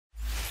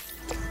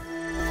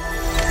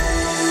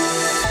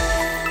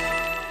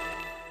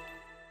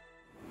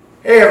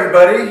Hey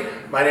everybody,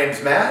 my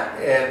name's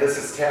Matt and this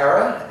is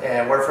Tara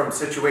and we're from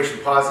Situation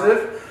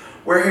Positive.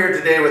 We're here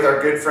today with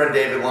our good friend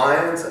David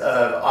Lyons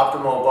of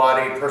Optimal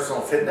Body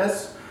Personal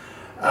Fitness.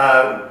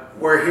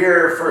 We're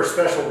here for a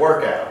special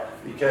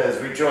workout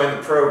because we joined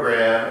the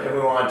program and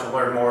we wanted to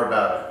learn more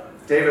about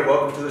it. David,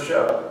 welcome to the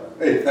show.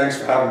 Hey, thanks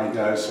for having me,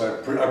 guys. I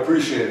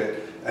appreciate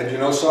it. And you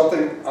know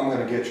something? I'm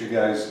going to get you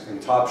guys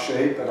in top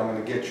shape and I'm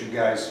going to get you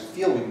guys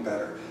feeling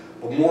better.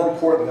 But more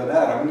important than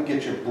that, I'm going to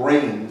get your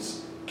brains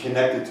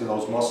connected to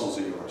those muscles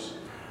of yours.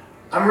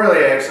 I'm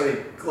really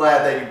actually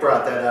glad that you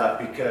brought that up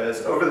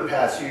because over the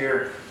past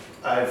year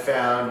I've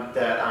found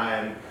that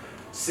I'm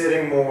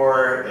sitting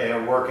more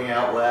and working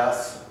out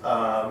less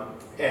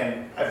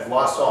and I've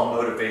lost all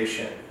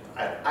motivation.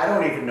 I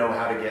don't even know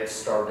how to get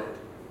started.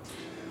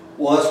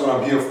 Well, that's what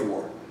I'm here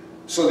for.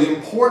 So the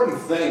important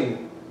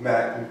thing,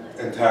 Matt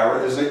and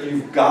Tara, is that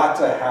you've got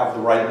to have the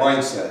right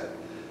mindset.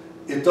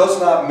 It does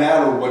not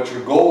matter what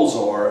your goals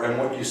are and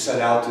what you set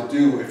out to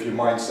do if your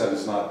mindset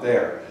is not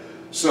there.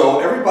 So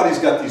everybody's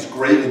got these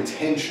great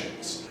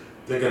intentions.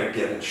 They're going to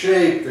get in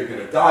shape, they're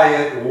going to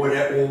diet, or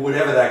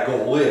whatever that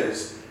goal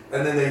is,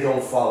 and then they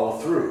don't follow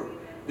through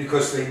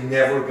because they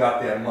never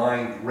got their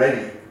mind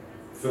ready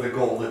for the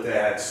goal that they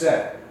had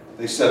set.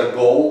 They set a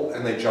goal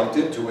and they jumped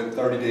into it.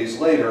 30 days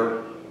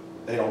later,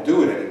 they don't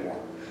do it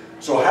anymore.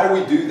 So how do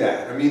we do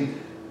that? I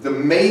mean, the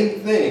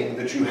main thing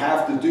that you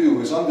have to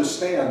do is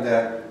understand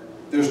that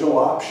there's no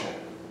option.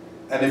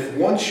 And if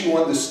once you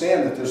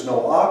understand that there's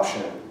no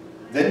option,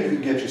 then you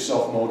can get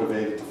yourself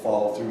motivated to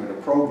follow through in a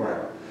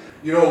program.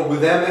 You know,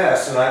 with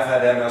MS, and I've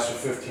had MS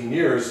for 15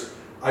 years,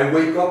 I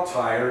wake up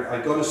tired,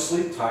 I go to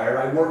sleep tired,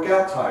 I work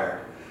out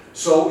tired.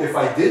 So if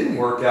I didn't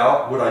work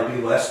out, would I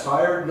be less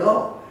tired?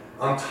 No,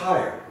 I'm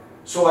tired.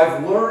 So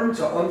I've learned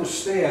to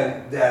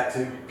understand that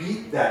to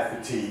beat that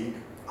fatigue,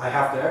 I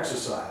have to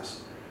exercise.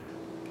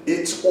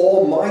 It's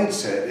all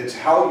mindset. It's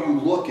how you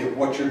look at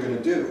what you're going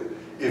to do.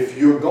 If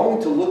you're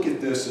going to look at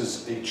this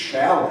as a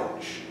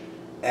challenge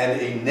and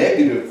a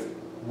negative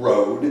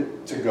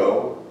road to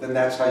go, then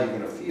that's how you're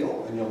going to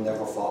feel and you'll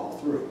never follow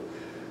through.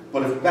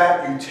 But if,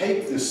 Matt, you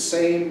take the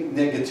same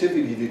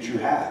negativity that you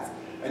have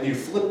and you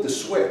flip the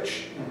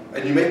switch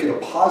and you make it a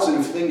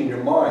positive thing in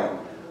your mind,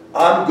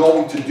 I'm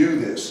going to do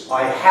this,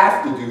 I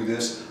have to do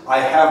this, I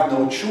have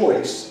no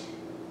choice,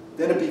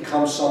 then it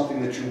becomes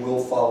something that you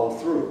will follow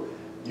through.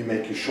 You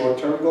make your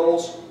short-term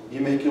goals, you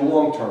make your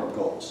long-term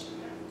goals.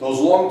 Those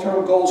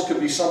long-term goals could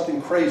be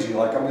something crazy,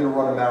 like I'm going to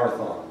run a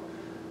marathon.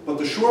 But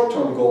the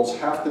short-term goals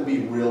have to be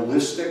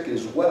realistic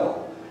as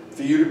well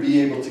for you to be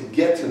able to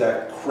get to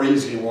that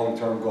crazy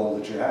long-term goal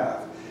that you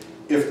have.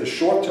 If the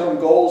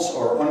short-term goals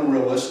are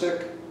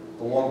unrealistic,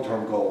 the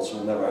long-term goals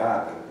will never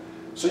happen.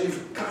 So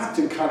you've got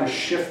to kind of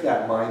shift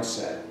that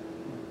mindset.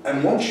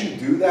 And once you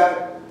do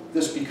that,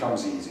 this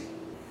becomes easy.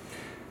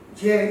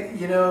 Yeah,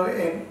 you know,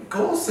 and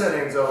goal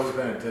setting's always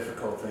been a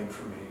difficult thing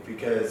for me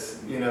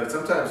because, you know,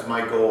 sometimes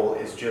my goal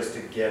is just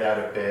to get out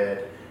of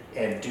bed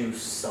and do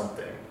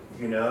something,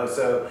 you know?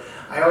 So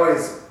I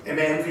always am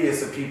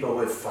envious of people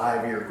with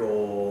 5-year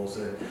goals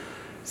and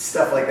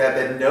stuff like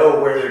that know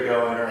where they're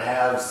going or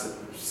have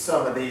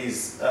some of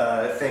these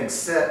things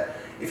set.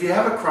 If you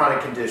have a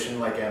chronic condition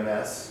like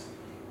MS,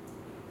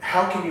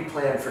 how can you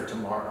plan for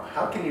tomorrow?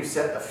 How can you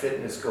set a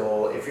fitness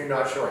goal if you're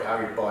not sure how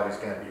your body's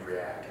going to be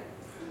reacting?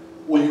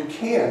 Well, you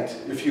can't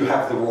if you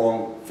have the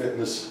wrong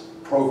fitness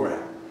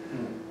program.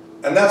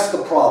 And that's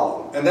the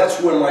problem. And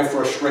that's where my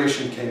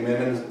frustration came in,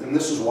 and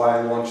this is why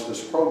I launched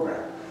this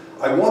program.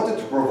 I wanted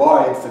to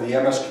provide for the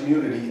MS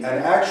community and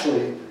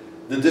actually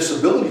the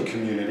disability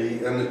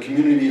community and the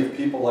community of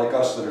people like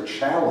us that are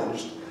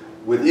challenged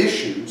with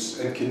issues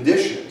and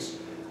conditions.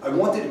 I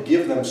wanted to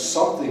give them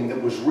something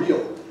that was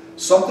real,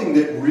 something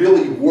that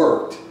really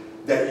worked,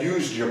 that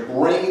used your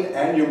brain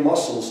and your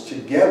muscles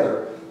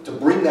together to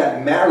bring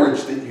that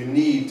marriage that you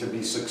need to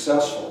be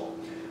successful.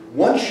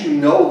 Once you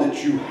know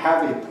that you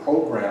have a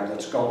program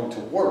that's going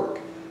to work,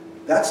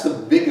 that's the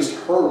biggest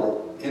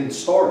hurdle in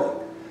starting.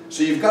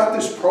 So you've got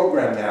this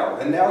program now,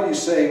 and now you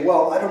say,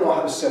 well, I don't know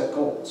how to set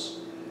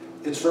goals.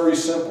 It's very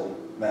simple,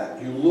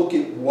 Matt. You look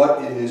at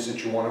what it is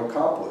that you want to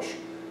accomplish.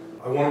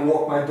 I want to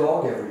walk my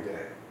dog every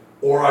day,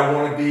 or I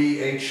want to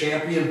be a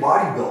champion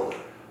bodybuilder,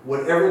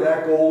 whatever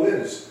that goal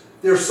is.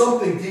 There's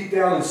something deep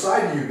down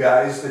inside of you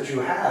guys that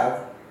you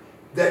have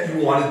that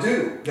you want to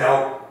do.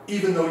 Now,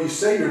 even though you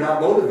say you're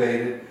not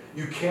motivated,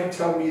 you can't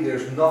tell me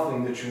there's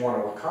nothing that you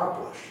want to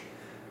accomplish.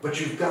 But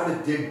you've got to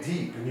dig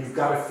deep and you've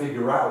got to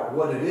figure out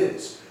what it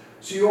is.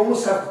 So you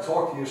almost have to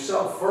talk to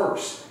yourself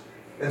first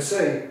and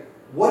say,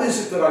 what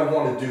is it that I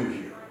want to do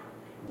here?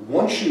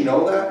 Once you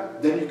know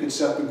that, then you can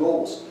set the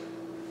goals.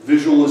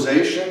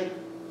 Visualization,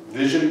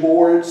 vision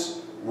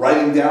boards,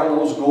 writing down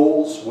those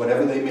goals,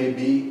 whatever they may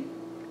be,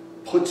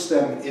 puts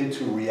them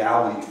into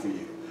reality for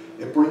you.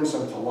 It brings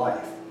them to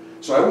life.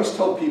 So I always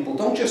tell people,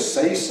 don't just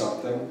say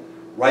something,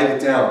 write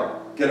it down.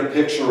 Get a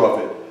picture of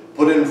it,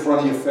 put it in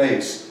front of your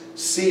face,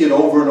 see it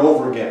over and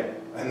over again,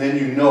 and then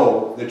you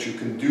know that you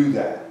can do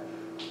that.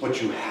 But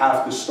you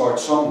have to start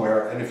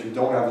somewhere, and if you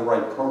don't have the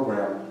right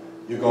program,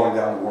 you're going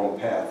down the wrong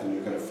path and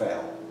you're going to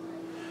fail.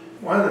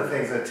 One of the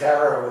things that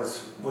Tara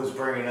was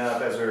bringing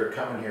up as we were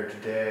coming here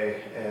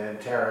today, and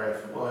Tara,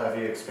 we'll have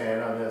you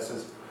expand on this,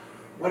 is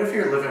what if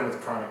you're living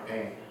with chronic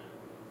pain?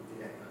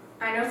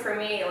 I know for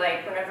me,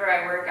 like whenever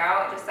I work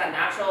out, just that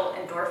natural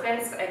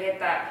endorphins, I get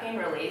that pain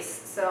release.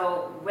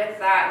 So with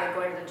that, like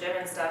going to the gym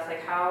and stuff,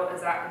 like how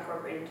is that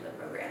incorporated into the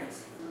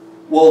programs?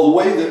 Well, the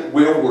way that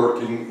we're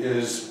working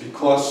is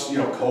because,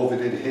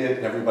 COVID had hit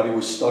and everybody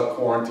was stuck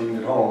quarantined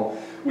at home,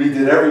 we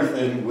did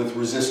everything with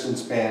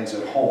resistance bands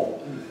at home.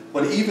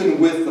 But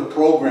even with the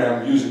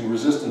program using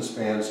resistance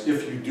bands,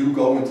 if you do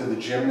go into the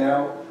gym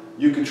now,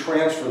 you can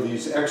transfer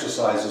these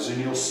exercises,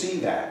 and you'll see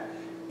that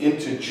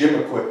into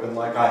gym equipment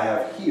like I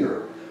have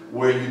here,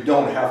 where you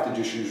don't have to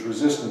just use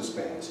resistance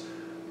bands.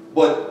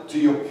 But to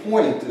your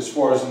point, as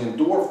far as the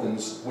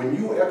endorphins, when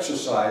you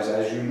exercise,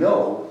 as you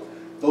know,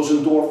 those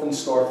endorphins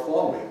start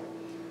flowing.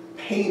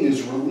 Pain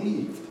is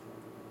relieved.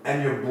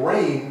 And your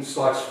brain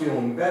starts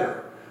feeling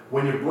better.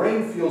 When your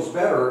brain feels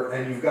better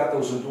and you've got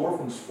those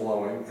endorphins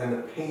flowing and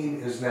the pain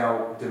is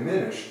now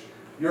diminished,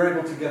 you're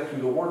able to get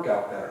through the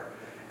workout better.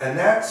 And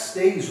that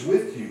stays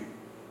with you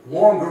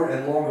longer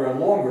and longer and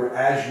longer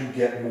as you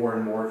get more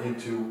and more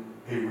into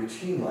a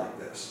routine like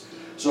this.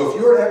 So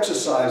if you're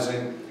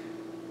exercising,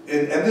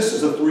 and this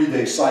is a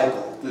 3-day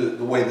cycle,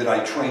 the way that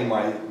I train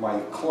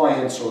my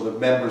clients or the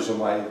members of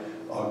my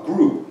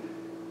group,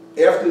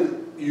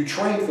 after you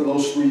train for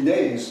those 3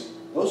 days,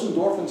 those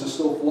endorphins are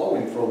still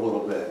flowing for a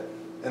little bit.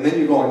 And then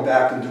you're going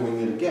back and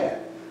doing it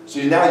again.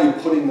 So now you're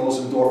putting those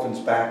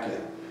endorphins back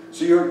in.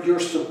 So you're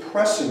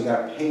suppressing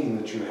that pain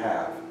that you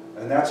have,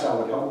 and that's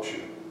how it helps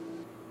you.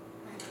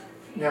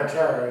 Now,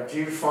 Tara, do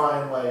you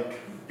find like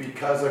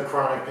because of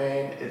chronic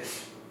pain,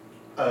 it's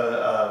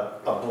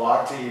a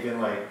block to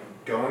even like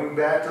going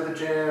back to the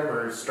gym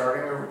or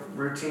starting a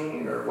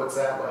routine, or what's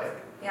that like?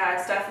 Yeah,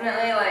 it's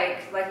definitely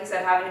like you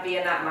said, having to be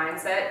in that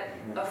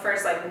mindset of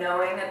first like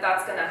knowing that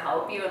that's going to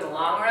help you in the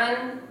long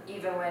run,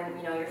 even when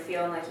you're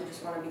feeling like you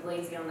just want to be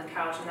lazy on the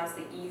couch and that's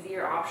the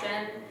easier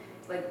option.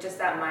 Like just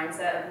that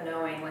mindset of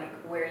knowing like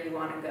where you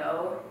want to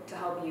go to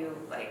help you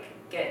like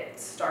get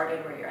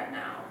started where you're at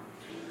now.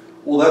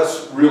 Well,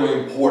 that's really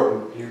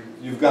important.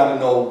 You've got to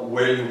know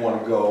where you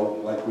want to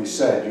go. Like we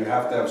said, you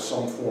have to have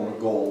some form of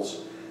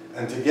goals.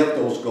 And to get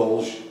those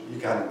goals, you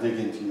kind of dig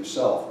into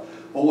yourself.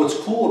 But what's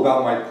cool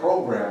about my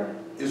program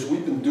is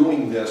we've been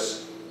doing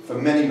this for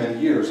many, many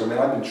years. I mean,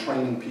 I've been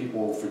training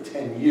people for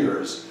 10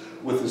 years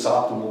with this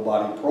Optimal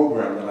Body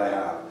program that I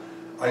have.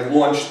 I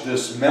launched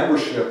this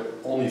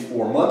membership only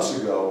 4 months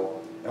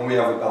ago, and we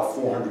have about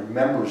 400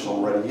 members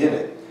already in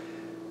it.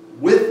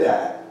 With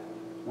that,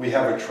 we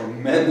have a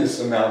tremendous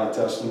amount of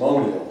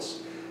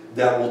testimonials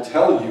that will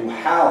tell you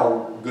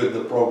how good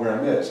the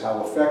program is,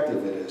 how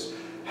effective it is,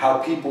 how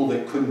people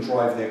that couldn't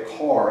drive their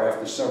car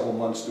after several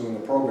months doing the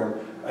program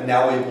are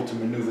now able to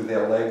maneuver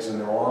their legs and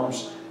their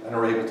arms and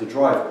are able to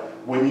drive.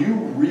 When you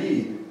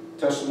read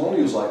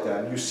testimonials like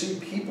that and you see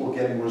people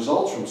getting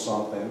results from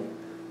something,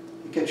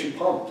 it gets you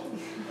pumped.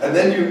 And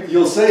then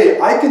you'll say,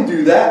 I can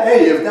do that.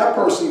 Hey, if that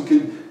person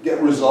could get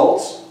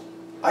results,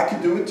 I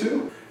could do it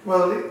too.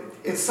 Well,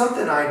 it's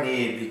something I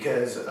need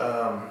because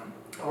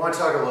I want to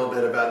talk a little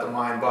bit about the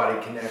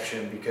mind-body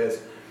connection,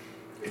 because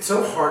it's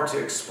so hard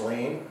to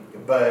explain,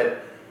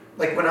 but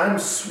like when I'm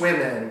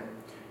swimming,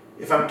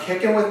 if I'm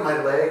kicking with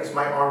my legs,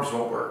 my arms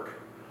won't work.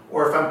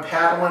 Or if I'm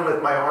paddling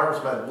with my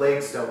arms, my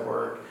legs don't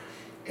work.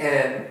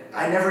 And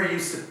I never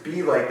used to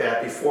be like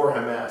that before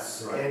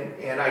MS. Right.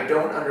 And I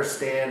don't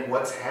understand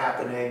what's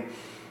happening.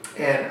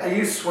 And I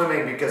use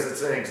swimming because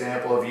it's an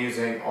example of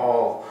using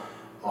all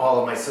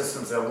of my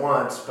systems at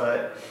once,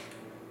 but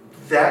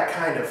that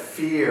kind of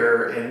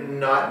fear and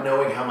not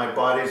knowing how my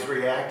body's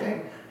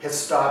reacting has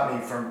stopped me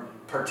from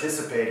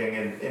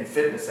participating in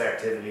fitness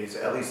activities,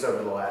 at least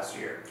over the last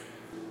year.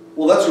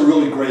 Well, that's a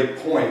really great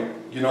point.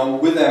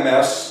 With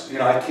MS,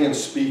 I can't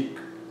speak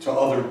to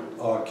other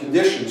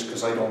conditions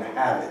because I don't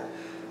have it.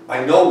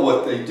 I know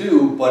what they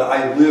do, but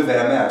I live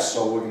MS,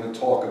 so we're going to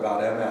talk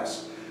about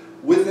MS.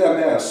 With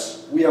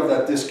MS, we have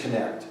that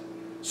disconnect.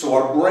 So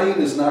our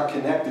brain is not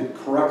connected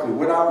correctly.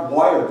 We're not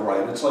wired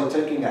right. It's like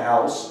taking a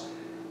house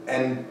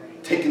and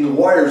taking the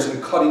wires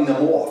and cutting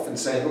them off and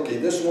saying, okay,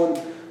 this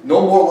one,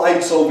 no more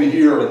lights over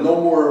here and no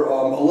more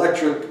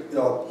electric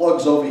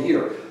plugs over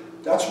here.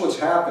 That's what's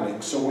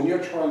happening. So when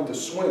you're trying to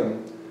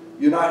swim,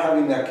 you're not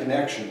having that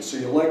connection. So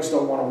your legs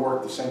don't want to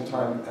work at the same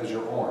time as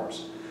your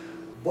arms.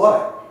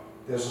 But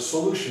there's a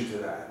solution to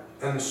that.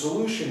 And the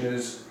solution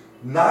is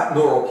not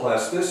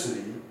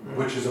neuroplasticity,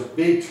 which is a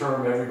big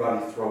term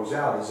everybody throws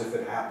out as if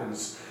it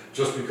happens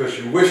just because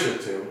you wish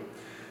it to.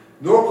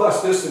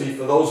 Neuroplasticity,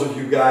 for those of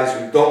you guys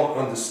who don't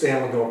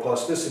understand what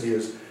neuroplasticity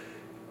is,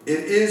 it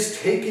is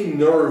taking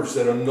nerves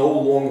that are no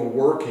longer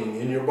working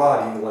in your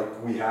body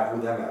like we have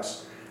with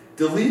MS,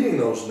 deleting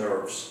those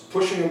nerves,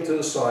 pushing them to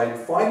the side,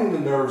 finding the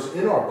nerves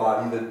in our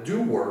body that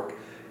do work,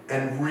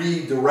 and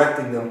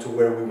redirecting them to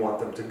where we want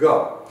them to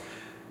go.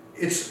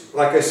 it's,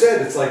 like I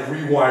said, it's like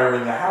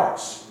rewiring a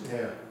house.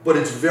 Yeah. But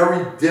it's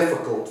very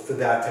difficult for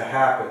that to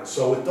happen.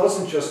 So it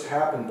doesn't just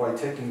happen by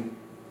taking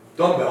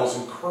dumbbells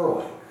and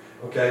curling,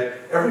 okay?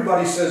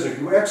 Everybody says if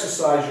you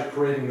exercise, you're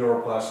creating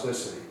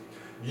neuroplasticity.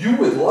 You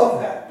would love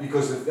that,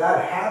 because if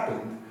that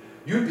happened,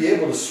 you'd be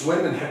able to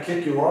swim and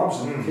kick your arms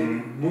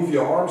and move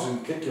your arms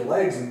and kick your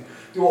legs and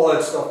do all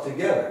that stuff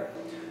together.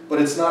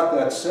 But it's not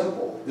that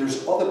simple.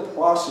 There's other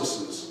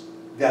processes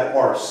that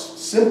are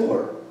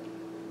simpler,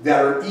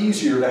 that are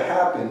easier to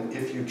happen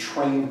if you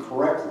train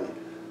correctly.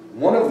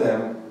 One of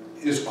them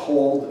is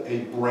called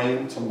a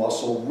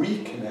brain-to-muscle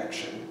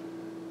reconnection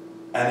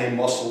and a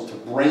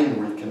muscle-to-brain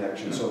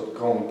reconnection, so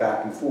going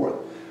back and forth.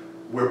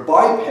 We're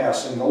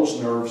bypassing those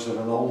nerves that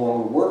are no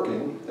longer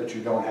working, that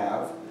you don't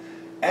have,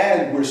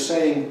 and we're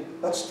saying,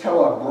 let's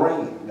tell our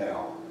brain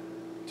now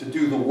to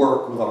do the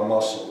work with our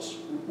muscles.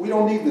 We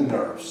don't need the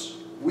nerves.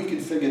 We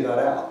can figure that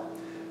out.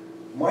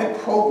 My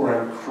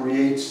program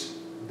creates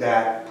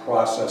that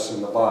process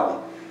in the body.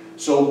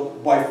 So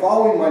by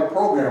following my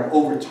program,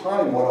 over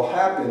time what will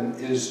happen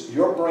is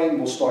your brain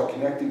will start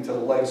connecting to the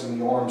legs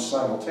and the arms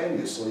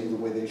simultaneously the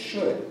way they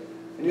should.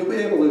 And you'll be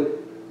able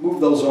to move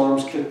those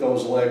arms, kick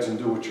those legs, and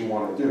do what you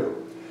want to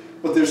do.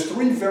 But there's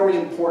three very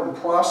important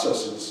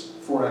processes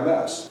for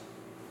MS.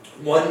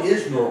 One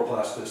is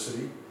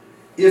neuroplasticity,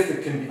 if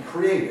it can be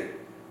created.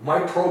 My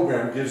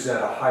program gives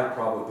that a high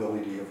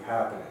probability of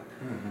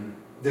happening.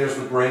 There's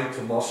the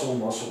brain-to-muscle,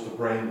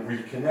 muscle-to-brain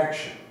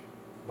reconnection.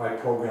 My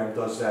program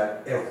does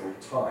that every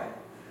time.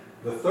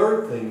 The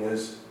third thing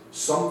is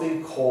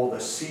something called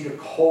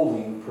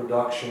acetylcholine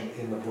production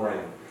in the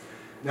brain.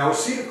 Now,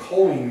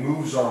 acetylcholine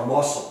moves our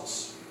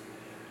muscles.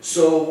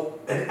 So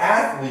an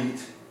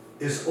athlete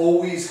is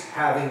always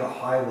having a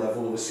high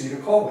level of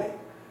acetylcholine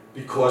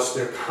because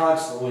they're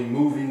constantly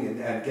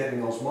moving and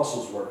getting those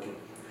muscles working.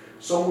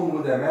 Someone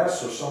with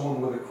MS or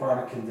someone with a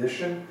chronic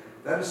condition,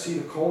 that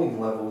acetylcholine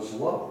level is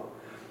low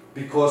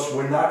because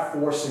we're not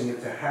forcing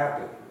it to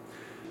happen.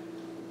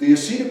 The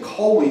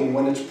acetylcholine,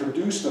 when it's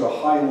produced at a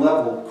high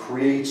level,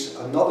 creates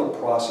another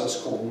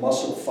process called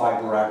muscle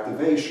fiber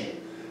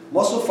activation.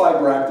 Muscle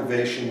fiber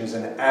activation is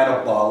an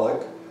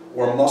anabolic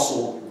or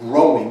muscle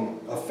growing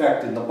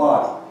effect in the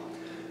body.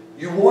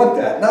 You want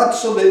that, not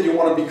so that you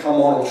want to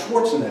become Arnold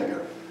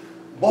Schwarzenegger,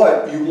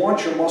 but you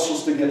want your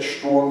muscles to get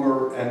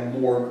stronger and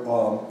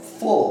more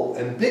full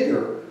and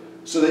bigger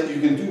so that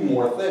you can do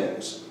more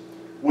things.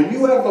 When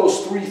you have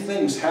those three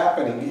things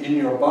happening in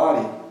your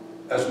body,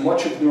 as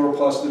much of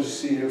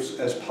neuroplasticity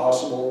as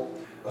possible,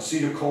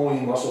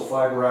 Acetylcholine, muscle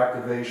fiber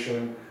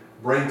activation,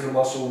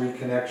 brain-to-muscle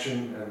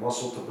reconnection, and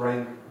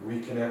muscle-to-brain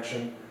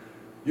reconnection,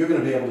 you're going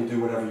to be able to do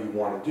whatever you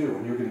want to do,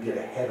 and you're going to get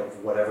ahead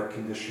of whatever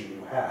condition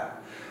you have.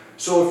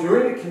 So if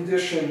you're in a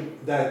condition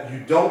that you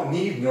don't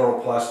need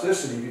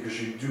neuroplasticity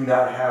because you do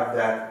not have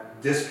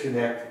that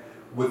disconnect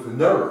with the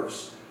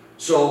nerves,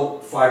 so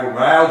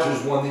fibromyalgia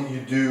is one that you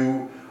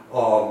do,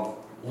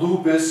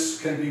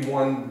 lupus can be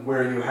one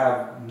where you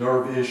have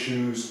nerve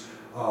issues,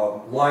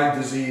 Lyme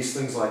disease,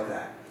 things like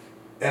that,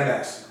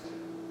 MS.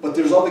 but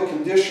there's other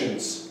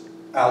conditions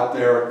out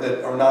there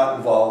that are not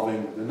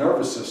involving the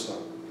nervous system.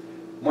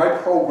 My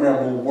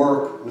program will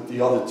work with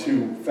the other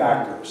two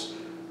factors.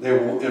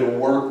 It'll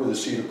work with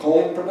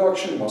acetylcholine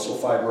production, muscle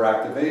fiber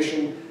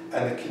activation,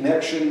 and the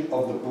connection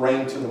of the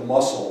brain to the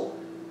muscle.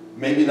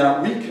 Maybe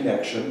not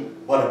reconnection,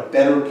 but a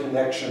better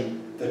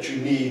connection that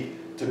you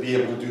need to be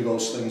able to do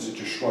those things that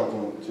you're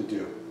struggling to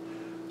do.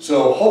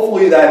 So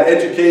hopefully that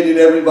educated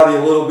everybody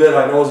a little bit.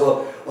 I know it's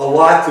a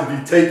lot to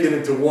be taken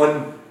into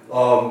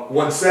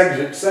one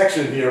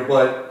section here,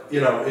 but you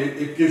know,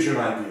 it gives you an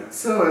idea.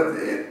 So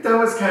that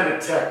was kind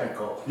of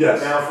technical.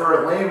 Yes. Now,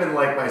 for a layman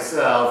like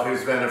myself,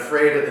 who's been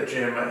afraid of the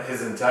gym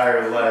his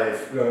entire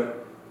life, Right.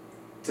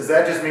 does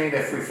that just mean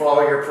if we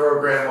follow your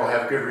program, we'll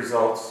have good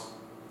results?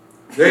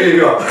 There you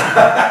go.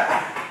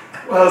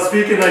 Well,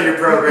 speaking of your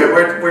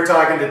program, we're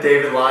talking to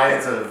David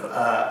Lyons of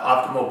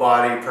Optimal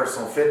Body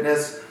Personal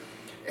Fitness,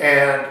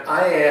 and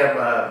I am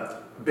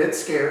a bit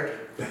scared,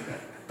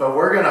 but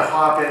we're going to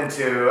hop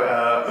into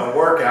a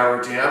workout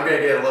routine. I'm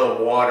going to get a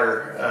little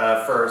water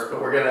first,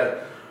 but we're going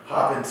to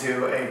hop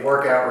into a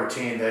workout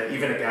routine that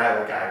even a guy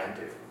like I can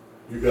do.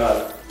 You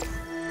got it.